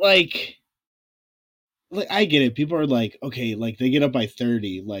 I like I get it. People are like, okay, like they get up by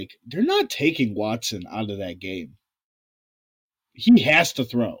 30. Like they're not taking Watson out of that game. He has to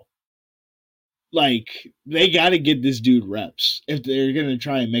throw. Like they got to get this dude reps if they're gonna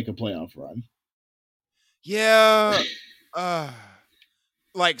try and make a playoff run. Yeah.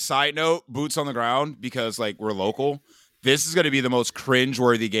 Like side note, boots on the ground because like we're local. This is going to be the most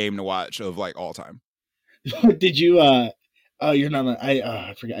cringeworthy game to watch of like all time. Did you? Oh, you're not.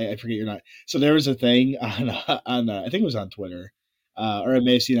 I forget. I forget you're not. So there was a thing on I think it was on Twitter, or I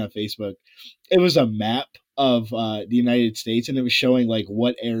may have seen it on Facebook. It was a map of the United States, and it was showing like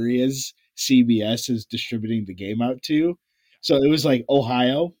what areas CBS is distributing the game out to. So it was like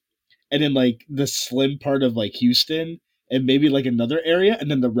Ohio, and then like the slim part of like Houston, and maybe like another area,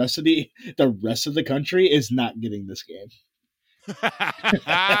 and then the rest of the country is not getting this game.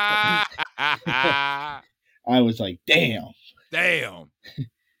 I was like, damn.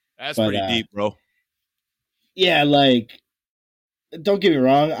 That's pretty deep, bro. Yeah, like don't get me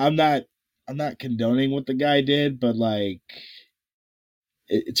wrong, I'm not condoning what the guy did, but like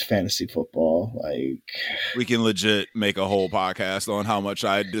it's fantasy football. Like we can legit make a whole podcast on how much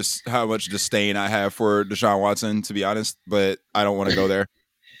disdain I have for Deshaun Watson, to be honest, but I don't want to go there.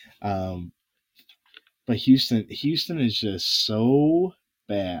 But Houston is just so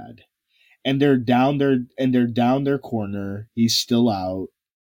bad. And they're down their corner. He's still out.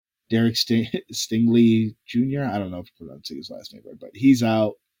 Derek Stingley Jr. I don't know if I'm pronouncing his last name right, but he's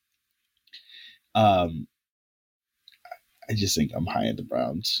out. I just think I'm high in the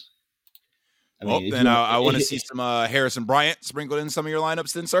Browns. Then I want to see some Harrison Bryant sprinkled in some of your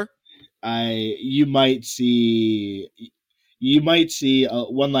lineups, then, sir. You might see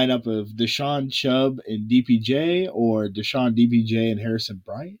one lineup of Deshaun Chubb and DPJ, or Deshaun DPJ and Harrison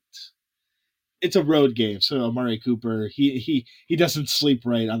Bryant. It's a road game, so Amari Cooper he doesn't sleep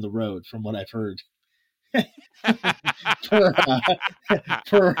right on the road, from what I've heard. for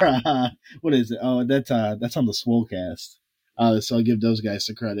what is it? Oh, that's on the Swolecast. So I'll give those guys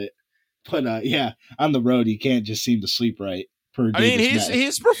the credit. But yeah, on the road he can't just seem to sleep right.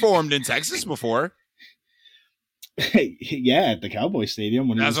 He's performed in Texas before. Yeah, at the Cowboy Stadium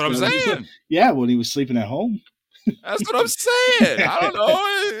when that's what I'm saying. Yeah, when he was sleeping at home. That's what I'm saying. I don't know.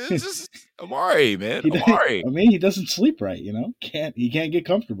 It's just Amari, man. Amari. I mean, he doesn't sleep right. He can't get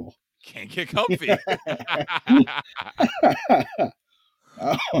comfortable. Can't get comfy.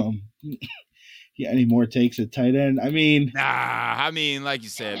 Yeah, any more takes at tight end? I mean, like you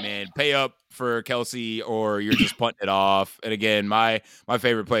said, man, pay up for Kelce or you're just punting it off. And again, my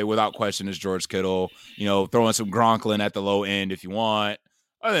favorite play without question is George Kittle. Throwing some Gronklin at the low end if you want.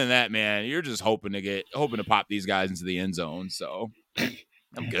 Other than that, man, you're just hoping to pop these guys into the end zone. So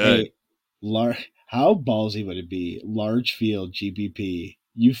I'm good. Hey, how ballsy would it be? Large field GPP.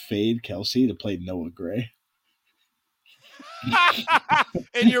 You fade Kelce to play Noah Gray.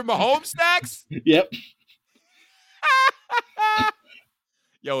 In your Mahomes stacks? Yep.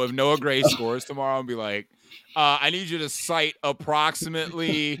 Yo, if Noah Gray scores tomorrow, I'll be like, I need you to cite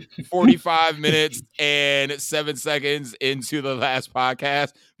approximately 45 minutes and 7 seconds into the last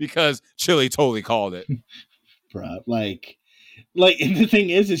podcast because Chili totally called it. Bruh, and the thing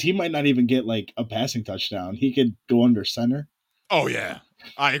is he might not even get like a passing touchdown. He could go under center. Oh, yeah.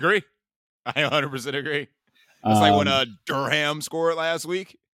 I agree. I 100% agree. That's like when Um, Durham scored last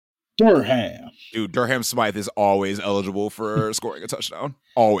week. Durham. Dude, Durham Smythe is always eligible for scoring a touchdown.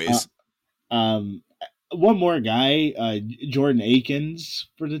 Always. Um, one more guy, Jordan Akins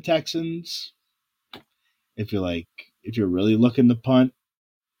for the Texans. If you're really looking to punt,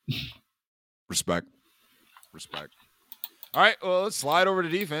 Respect. All right, well, let's slide over to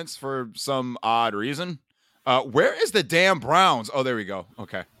defense for some odd reason. Where is the damn Browns? Oh, there we go.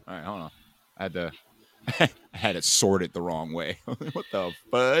 Okay. All right, hold on. I had it sorted the wrong way. What the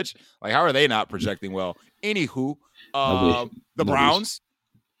fudge? Like, how are they not projecting well? Anywho, nobody, the nobody's. Browns.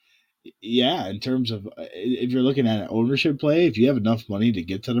 Yeah, in terms of if you're looking at an ownership play, if you have enough money to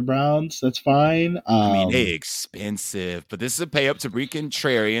get to the Browns, that's fine. I mean, they expensive, but this is a pay up to be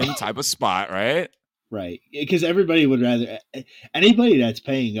contrarian type of spot, right? Right, because everybody would rather anybody that's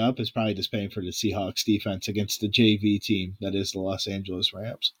paying up is probably just paying for the Seahawks defense against the JV team that is the Los Angeles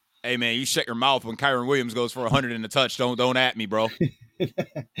Rams. Hey man, you shut your mouth when Kyron Williams goes for 100 in a touch. Don't at me, bro.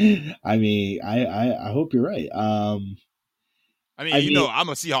 I mean, I hope you're right. I mean, I'm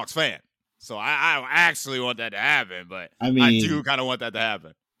a Seahawks fan, so I actually want that to happen, but I do kind of want that to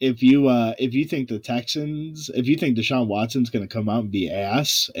happen. If you think the Texans, if you think Deshaun Watson's going to come out and be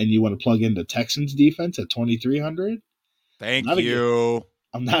ass, and you want to plug in the Texans defense at 2,300, thank you.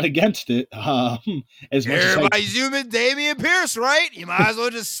 I'm not against it. As much everybody's as zooming Damian Pierce, right? You might as well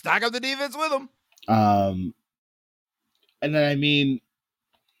just stack up the defense with him. And then I mean,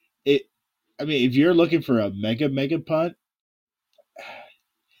 if you're looking for a mega punt,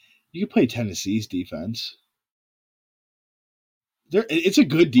 you can play Tennessee's defense. It's a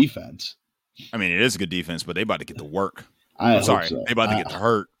good defense. I mean, it is a good defense, but they about to get to work. I'm sorry, so. They about to get to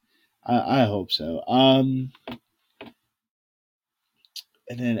hurt. I hope so.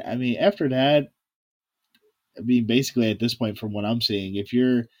 And then I mean, after that, I mean, basically at this point, from what I'm seeing, if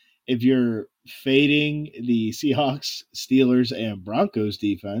you're fading the Seahawks, Steelers, and Broncos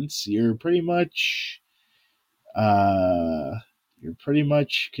defense, you're pretty much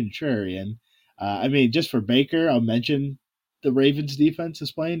contrarian. I mean, just for Baker, I'll mention the Ravens defense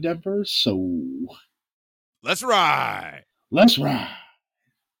is playing Denver, so let's ride.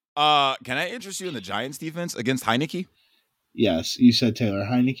 Can I interest you in the Giants defense against Heineke? Yes, you said Taylor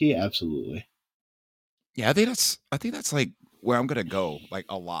Heineke, absolutely. Yeah, I think that's like where I'm gonna go, like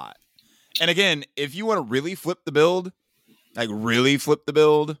a lot. And again, if you want to really flip the build, if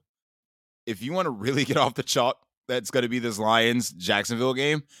you want to really get off the chalk, that's gonna be this Lions Jacksonville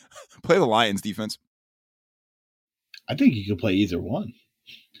game. Play the Lions defense. I think you can play either one.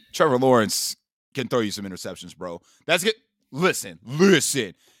 Trevor Lawrence can throw you some interceptions, bro. That's good. Listen.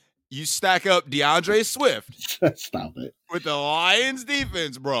 You stack up DeAndre Swift. Stop it. With the Lions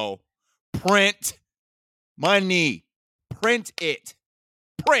defense, bro. Print money. Print it.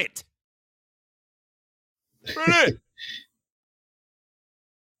 Print it.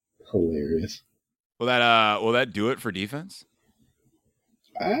 Hilarious. Will that do it for defense?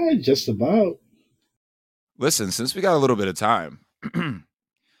 Just about. Listen, since we got a little bit of time,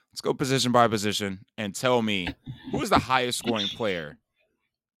 let's go position by position and tell me who is the highest scoring player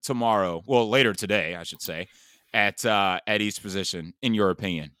tomorrow. Well, later today, I should say, at each position, in your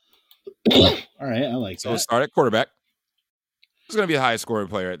opinion. All right, I like that. So we'll start at quarterback. Who's going to be the highest scoring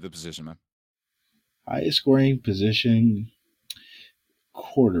player at the position, man? Highest scoring position,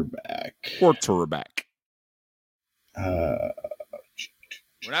 quarterback.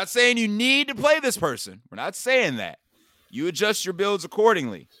 We're not saying you need to play this person. We're not saying that. You adjust your builds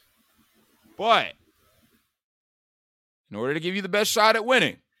accordingly. But in order to give you the best shot at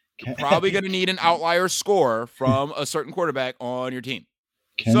winning, you're probably going to need an outlier score from a certain quarterback on your team.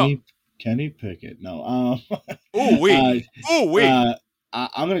 Kenny Pickett. No. I'm going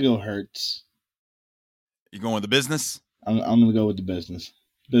to go Hurts. You going with the business? I'm going to go with the business.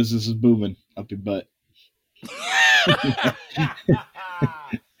 Business is booming up your butt.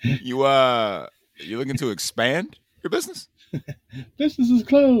 You looking to expand your business? Business is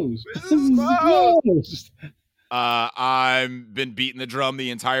closed. I've been beating the drum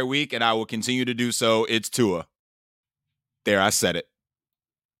the entire week, and I will continue to do so. It's Tua. There, I said it.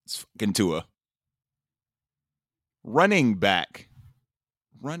 It's fucking Tua. Running back.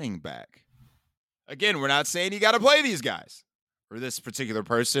 Again, we're not saying you got to play these guys or this particular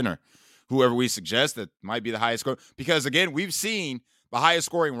person or whoever we suggest that might be the highest score. Because, again, we've seen The highest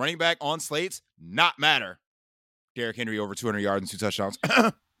scoring running back on slates, not matter. Derrick Henry over 200 yards and 2 touchdowns.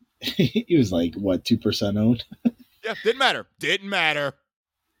 He was like, what, 2% owned? Yeah, didn't matter. Didn't matter.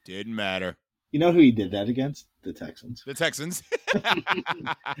 Didn't matter. You know who he did that against? The Texans. The Texans. So,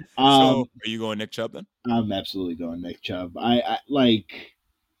 Um, are you going Nick Chubb then? I'm absolutely going Nick Chubb. I like.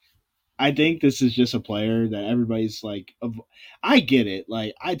 I think this is just a player that everybody's like. I get it.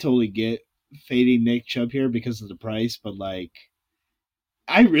 Like, I totally get fading Nick Chubb here because of the price, but like,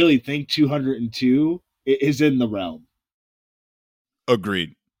 I really think 202 is in the realm.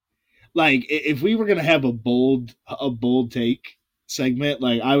 Agreed. Like, if we were gonna have a bold take segment,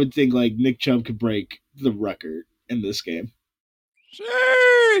 like I would think like Nick Chubb could break the record in this game.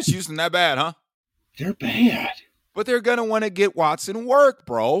 Sheesh, Houston that bad, huh? They're bad. But they're gonna want to get Watson work,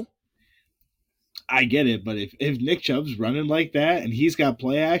 bro. I get it, but if Nick Chubb's running like that and he's got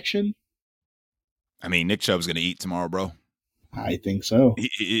play action, I mean, Nick Chubb's gonna eat tomorrow, bro. I think so.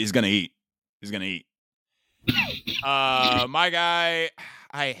 He's gonna eat. He's gonna eat. My guy,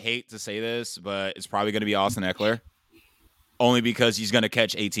 I hate to say this, but it's probably gonna be Austin Eckler. Only because he's gonna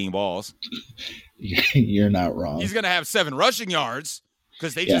catch 18 balls. You're not wrong. He's gonna have 7 rushing yards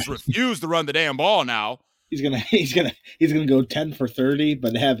because they just refuse to run the damn ball now. He's gonna go 10 for 30,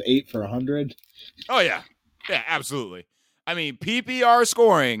 but have 8 for 100. Oh yeah, absolutely. I mean, PPR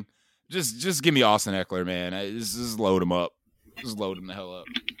scoring. Just give me Austin Eckler, man. Just load him up. Just load him the hell up.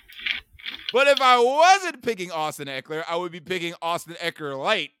 But if I wasn't picking Austin Eckler, I would be picking Austin Eckler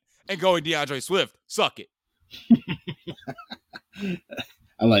light and going DeAndre Swift. Suck it.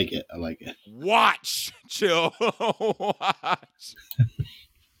 I like it. Watch. Chill. Watch.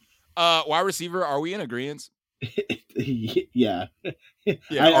 Wide receiver, are we in agreement? Yeah.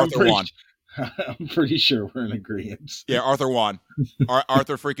 Arthur Juan. I'm pretty sure we're in agreement. Yeah, Arthur Juan.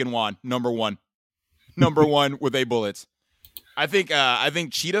 Arthur freaking Juan. Number one with 8 bullets. I think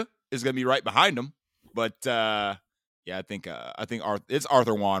Cheetah is going to be right behind him, but I think it's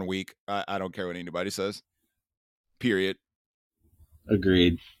Arthur Juan week. I don't care what anybody says. Period.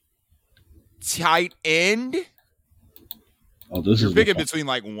 Agreed. Tight end. Oh, this You're is picking between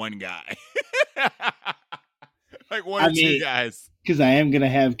like one guy, like one or two guys. Because I am gonna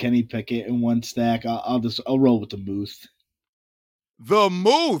have Kenny Pickett in one stack. I'll roll with the Muth. The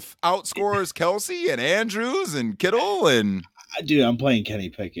Muth outscores Kelsey and Andrews and Kittle and. Dude, I'm playing Kenny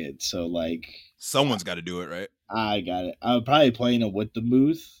Pickett, so like someone's got to do it, right? I got it. I'm probably playing it with the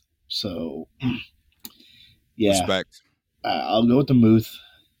Muth, so yeah. Respect. I'll go with the Muth.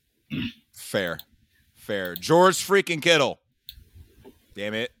 Fair. George freaking Kittle.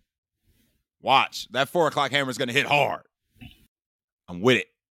 Damn it. Watch. That 4:00 hammer is going to hit hard. I'm with it.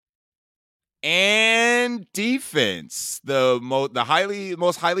 And defense. The most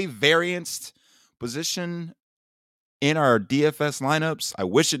highly varianced position in our DFS lineups. I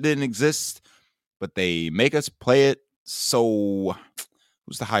wish it didn't exist, but they make us play it. So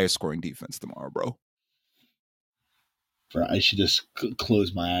who's the highest scoring defense tomorrow, bro? I should just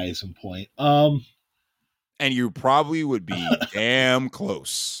close my eyes and point. And you probably would be damn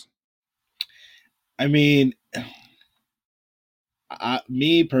close. I mean,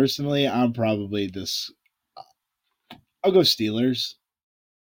 me personally, I'm probably this. I'll go Steelers.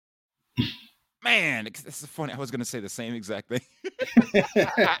 Man, this is funny. I was going to say the same exact thing.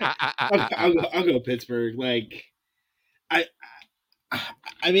 I'll go Pittsburgh. Like, I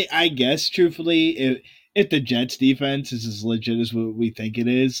mean, I guess truthfully, if the Jets defense is as legit as what we think it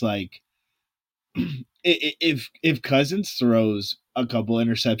is, like, if Cousins throws a couple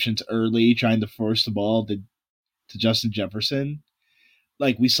interceptions early, trying to force the ball to Justin Jefferson,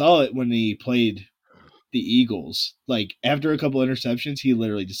 like we saw it when he played the Eagles. Like after a couple interceptions, he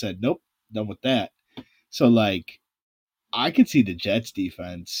literally just said, "Nope, done with that." So like, I could see the Jets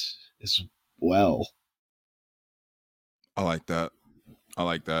defense as well. I like that.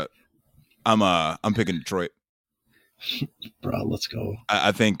 I'm picking Detroit. Bro, let's go.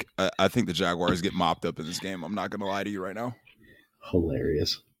 I think the Jaguars get mopped up in this game. I'm not gonna lie to you right now.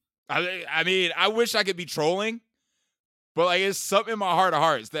 Hilarious. I mean, I wish I could be trolling, but like it's something in my heart of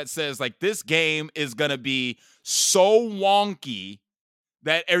hearts that says like this game is gonna be so wonky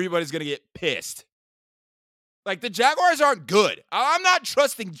that everybody's gonna get pissed. Like the Jaguars aren't good. I'm not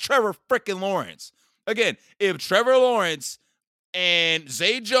trusting Trevor freaking Lawrence. Again, if Trevor Lawrence and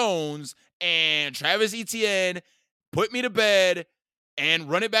Zay Jones and Travis Etienne put me to bed and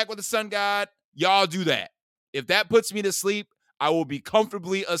run it back with the sun god, y'all do that. If that puts me to sleep, I will be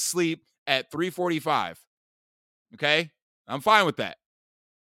comfortably asleep at 3:45. Okay? I'm fine with that.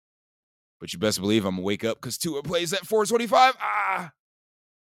 But you best believe I'm going to wake up because Tua plays at 4:25.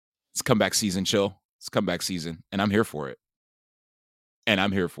 It's comeback season, chill. It's comeback season, and I'm here for it. and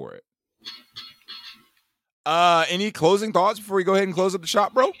I'm here for it. Any closing thoughts before we go ahead and close up the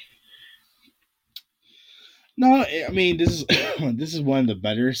shop, bro? No, I mean this is this is one of the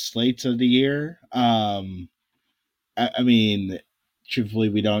better slates of the year. I mean, truthfully,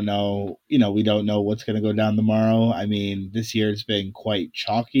 we don't know. You know, we don't know what's going to go down tomorrow. I mean, this year's been quite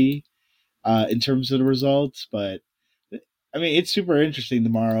chalky in terms of the results, but I mean, it's super interesting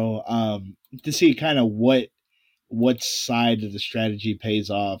tomorrow to see kind of what side of the strategy pays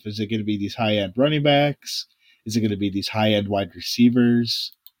off. Is it going to be these high end running backs? Is it going to be these high end wide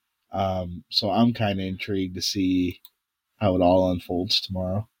receivers? So I'm kind of intrigued to see how it all unfolds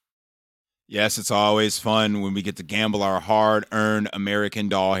tomorrow. Yes, it's always fun when we get to gamble our hard-earned American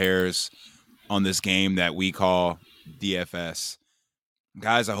doll hairs on this game that we call DFS.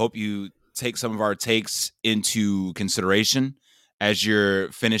 Guys, I hope you take some of our takes into consideration as you're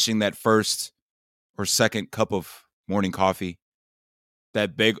finishing that first or second cup of morning coffee.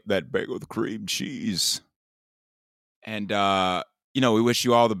 That bagel with cream cheese. And we wish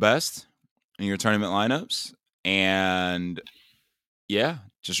you all the best in your tournament lineups. And yeah,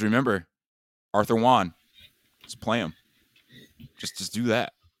 just remember Arthur Juan. Just play him. Just do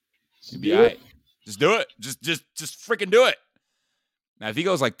that. Let's You'll be all do it. right. Just do it. Just freaking do it. Now, if he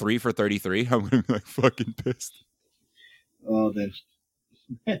goes like 3 for 33, I'm gonna be like fucking pissed. Oh, then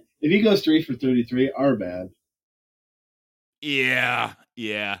if he goes 3 for 33, our bad. Yeah,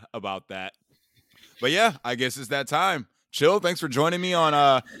 about that. But yeah, I guess it's that time. Chill. Thanks for joining me on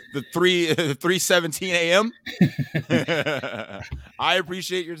the 3:17 a.m. I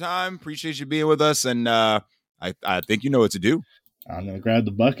appreciate your time. Appreciate you being with us, and I think you know what to do. I'm gonna grab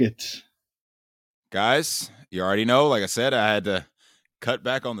the buckets. Guys, you already know. Like I said, I had to cut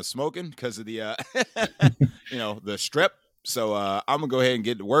back on the smoking because of the the strep. So I'm gonna go ahead and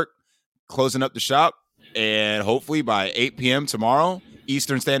get to work, closing up the shop, and hopefully by 8 p.m. tomorrow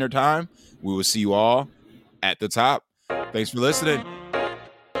Eastern Standard Time, we will see you all at the top. Thanks for listening.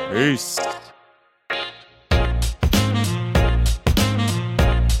 Peace.